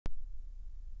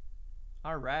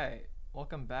Alright,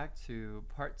 welcome back to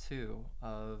part 2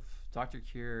 of Dr.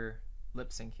 Cure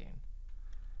lip syncing.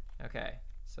 Okay,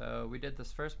 so we did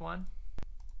this first one.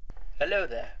 Hello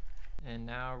there. And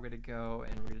now we're going to go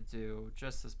and we're going to do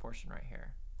just this portion right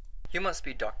here. You must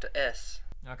be Dr. S.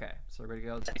 Okay, so we're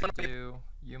going to go to do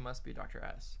You Must Be Dr.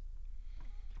 S.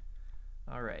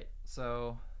 Alright,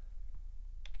 so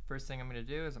first thing I'm going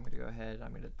to do is I'm going to go ahead,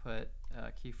 I'm going to put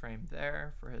a keyframe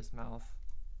there for his mouth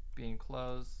being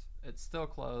closed. It's still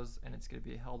closed and it's going to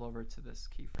be held over to this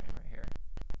keyframe right here.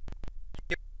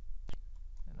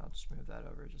 And I'll just move that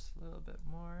over just a little bit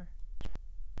more.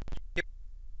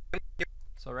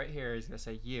 So right here he's going to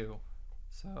say U.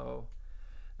 So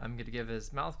I'm going to give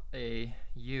his mouth a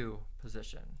U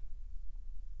position.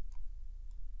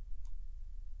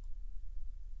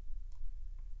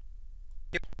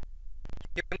 So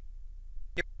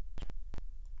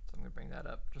I'm going to bring that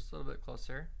up just a little bit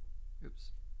closer. Oops.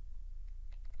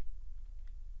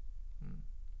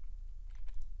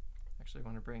 Actually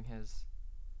want to bring his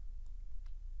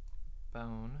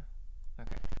bone.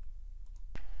 Okay.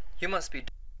 You must be.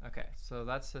 Okay, so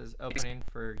that's his opening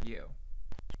for U.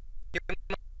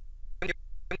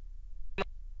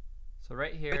 So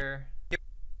right here,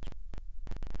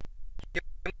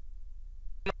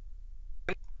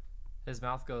 his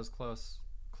mouth goes close.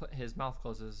 His mouth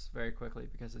closes very quickly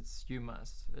because it's you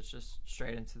must. It's just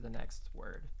straight into the next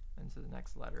word, into the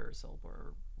next letter or syllable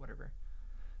or whatever.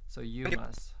 So you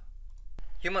must.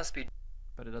 You must be.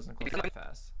 But it doesn't close that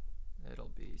fast. It'll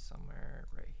be somewhere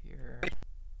right here.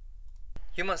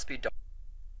 You must be.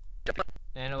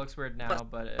 And it looks weird now,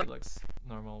 but it looks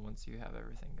normal once you have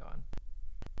everything going.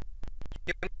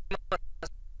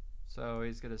 So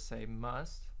he's going to say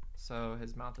must. So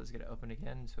his mouth is going to open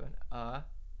again to an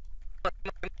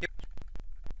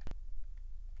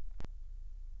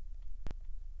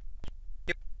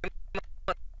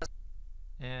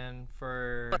And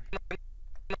for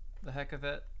the heck of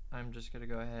it, I'm just going to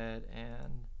go ahead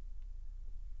and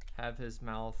have his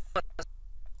mouth,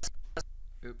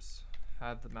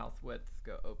 have the mouth width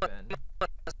go open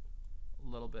a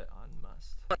little bit on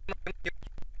must.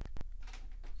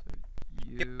 So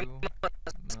you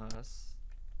must,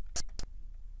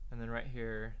 and then right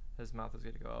here, his mouth is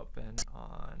going to go open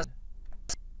on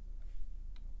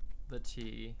the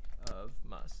T of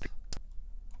must.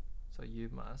 So you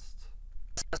must.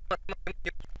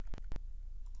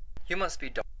 You must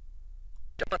be.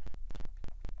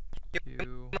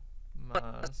 You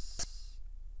must.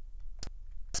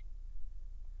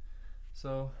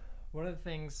 So one of the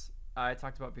things I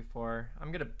talked about before,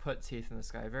 I'm gonna put teeth in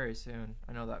this guy very soon.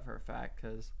 I know that for a fact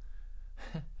because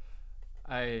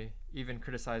I even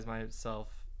criticize myself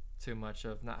too much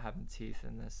of not having teeth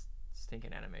in this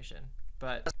stinking animation.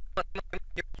 But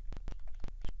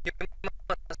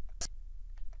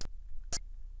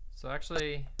so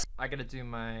actually I gotta do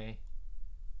my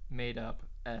made up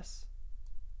S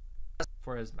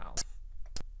for his mouth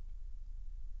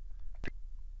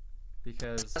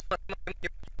because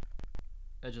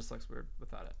it just looks weird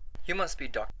without it. You must be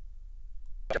Dr.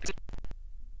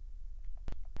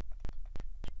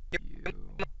 You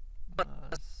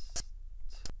must.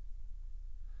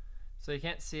 So you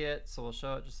can't see it, so we'll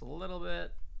show it just a little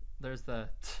bit. There's the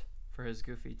T for his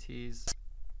goofy T's.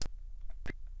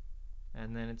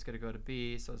 And then it's going to go to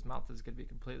B, so his mouth is going to be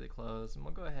completely closed. And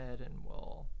we'll go ahead and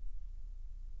we'll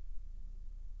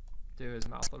do his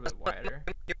mouth a little bit wider.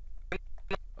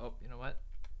 Oh, you know what?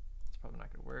 It's probably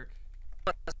not going to work.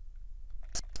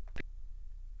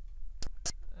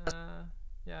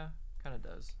 Yeah, kind of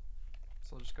does.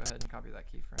 So we'll just go ahead and copy that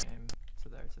keyframe to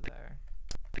there.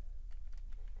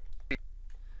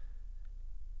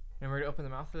 And we're going to open the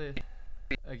mouth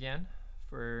again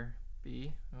for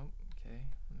B. Oh, okay.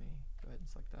 Let me go ahead and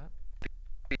select that.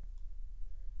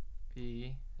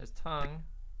 B. His tongue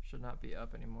should not be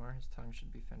up anymore. His tongue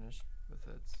should be finished with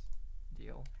its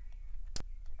deal.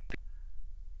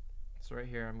 So right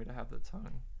here, I'm going to have the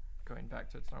tongue going back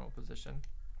to its normal position.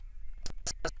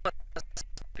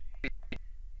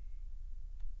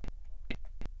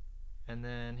 And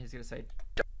then he's going to say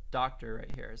doctor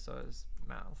right here. So his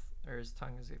mouth, or his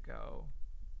tongue is going to go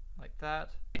like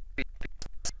that.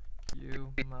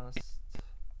 You must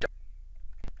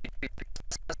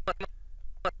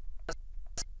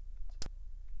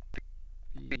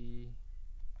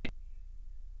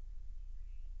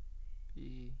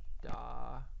be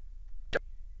da.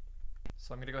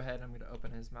 So I'm going to go ahead and I'm going to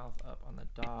open his mouth up on the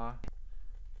da.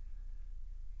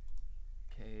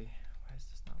 Okay, why is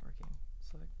this not working?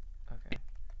 Select, okay.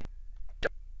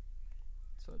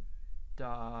 So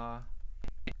da.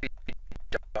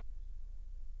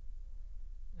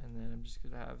 And then I'm just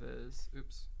going to have his,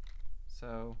 oops,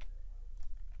 So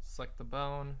select the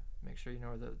bone, make sure you know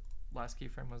where the last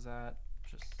keyframe was at,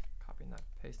 just copy and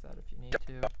paste that if you need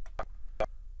to.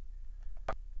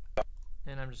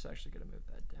 And I'm just actually going to move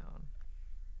that down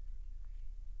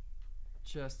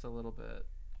just a little bit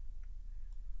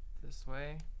this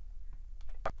way.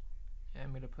 And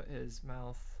I'm going to put his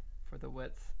mouth for the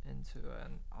width into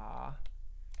an ah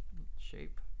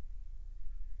shape.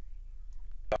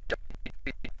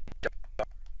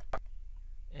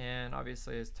 And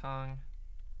obviously his tongue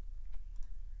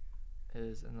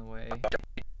is in the way.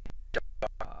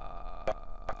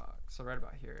 So right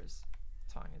about here his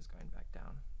tongue is going back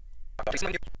down.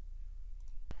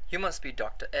 You must be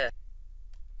Dr. S.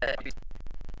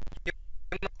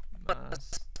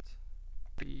 Must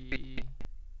be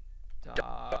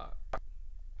doc.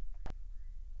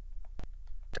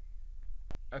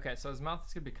 Okay, so his mouth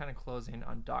is going to be kind of closing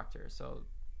on doctor. So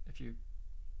if you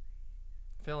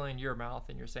fill in your mouth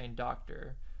and you're saying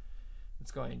doctor,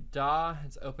 it's going da,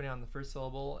 it's opening on the first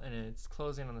syllable, and it's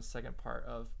closing on the second part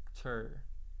of ter.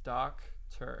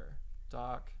 Doctor.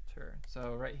 Doctor.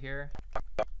 So right here.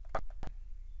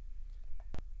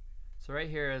 So right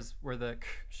here is where the k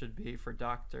should be for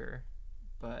doctor,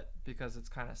 but because it's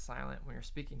kind of silent when you're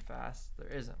speaking fast, there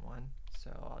isn't one. So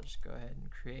I'll just go ahead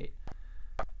and create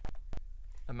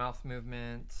a mouth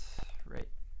movement right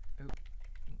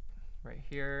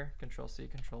here. Control C,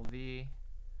 Control V.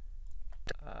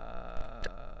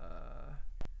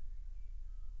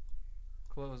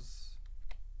 Close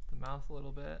the mouth a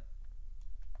little bit,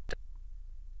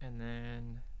 and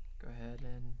then go ahead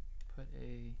and put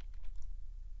a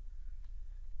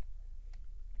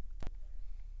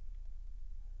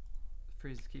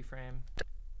freeze the keyframe,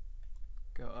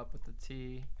 go up with the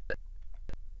T.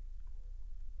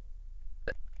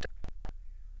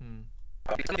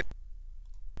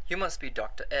 You must be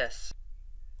Dr. S.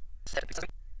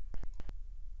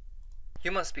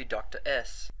 You must be Dr.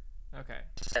 S. Okay.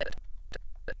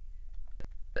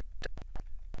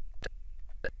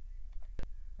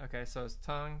 Okay, so his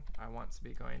tongue, I want to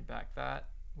be going back that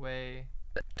way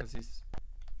because he's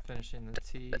finishing the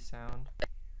T sound.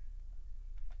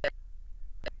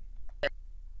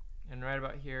 And right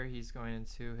about here, he's going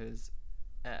into his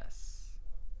S.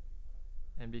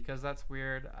 And because that's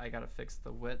weird, I gotta fix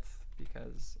the width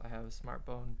because I have smart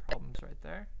bone problems right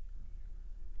there.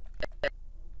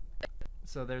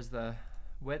 So there's the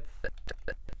width.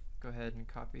 Go ahead and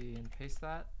copy and paste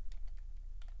that.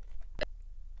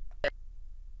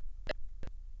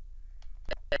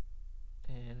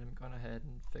 And I'm going ahead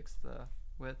and fix the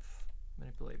width,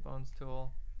 manipulate bones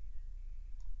tool.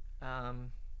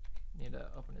 Need to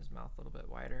open his mouth a little bit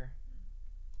wider.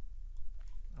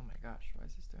 Oh my gosh, why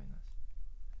is this doing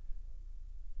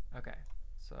this? Okay,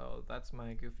 so that's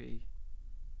my goofy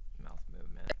mouth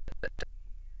movement.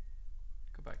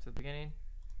 Go back to the beginning.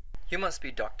 You must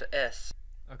be Dr. S.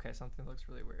 Okay, something looks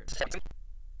really weird.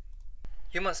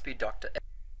 You must be Dr. S.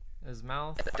 His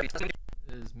mouth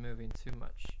is moving too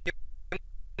much.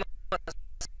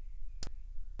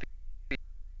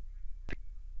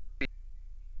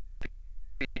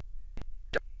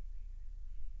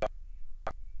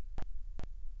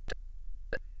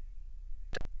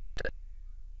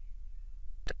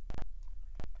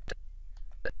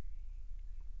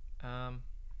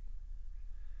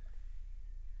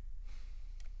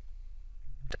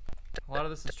 A lot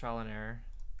of this is trial and error,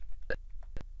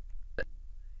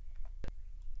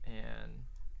 and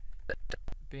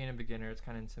being a beginner, it's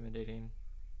kind of intimidating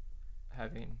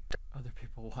having other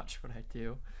people watch what I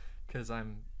do because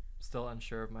I'm still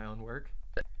unsure of my own work.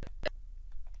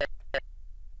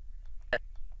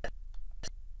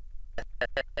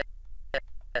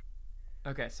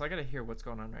 Okay, so I gotta hear what's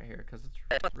going on right here because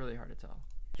it's really hard to tell.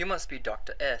 You must be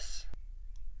Dr. S.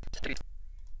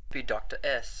 Be Dr.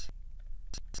 S.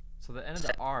 So the end of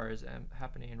the R is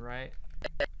happening right.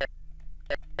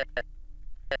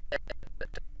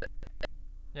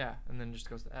 Yeah, and then it just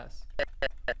goes to S.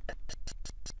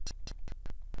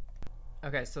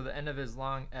 Okay, so the end of his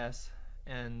long S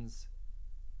ends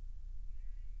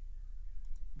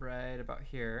right about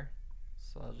here.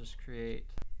 So I'll just create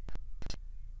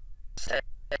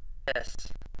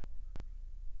S.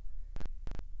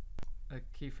 a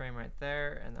keyframe right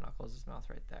there, and then I'll close his mouth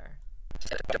right there.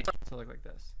 So look like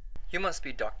this. You must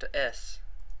be Dr. S.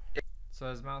 So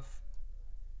his mouth,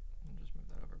 I'll just move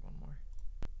that over one more.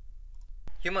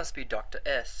 You must be Dr.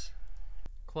 S.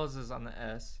 Closes on the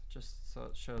S, just so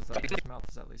it shows that his mouth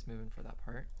is at least moving for that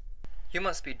part. You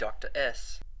must be Dr.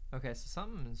 S. Okay, so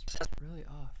something is really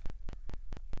off.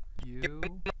 You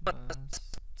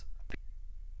must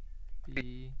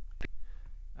be...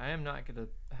 I am not going to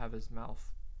have his mouth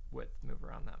width move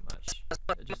around that much.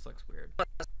 It just looks weird.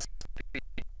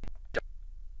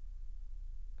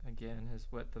 Again, his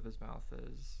width of his mouth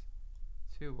is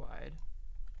too wide.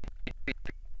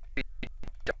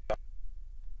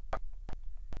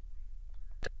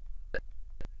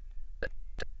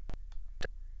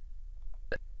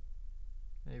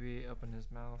 Maybe open his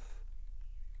mouth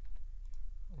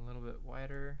a little bit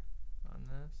wider on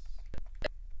this.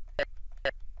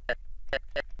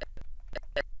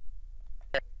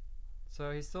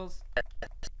 So he still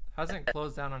hasn't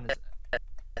closed down on his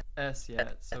S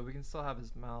yet, so we can still have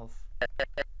his mouth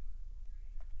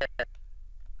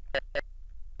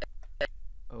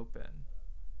open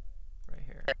right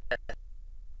here.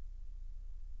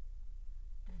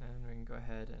 And we can go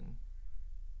ahead and,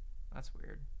 that's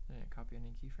weird, I didn't copy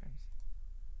any keyframes.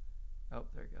 Oh,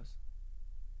 there it goes.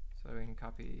 So we can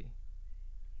copy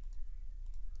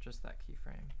just that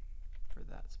keyframe for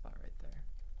that spot right there.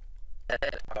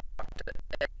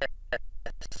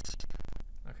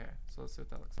 Okay, so let's see what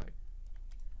that looks like.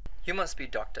 You must be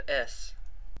Dr. S.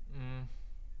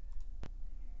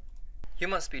 You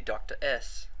must be Dr.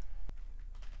 S.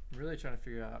 I'm really trying to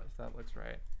figure out if that looks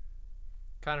right.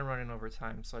 Kind of running over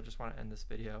time, so I just want to end this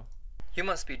video. You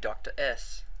must be Dr.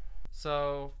 S.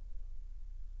 So,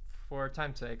 for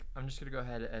time's sake, I'm just going to go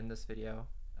ahead and end this video.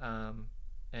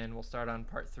 And we'll start on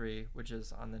part 3, which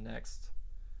is on the next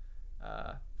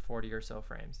 40 or so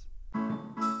frames.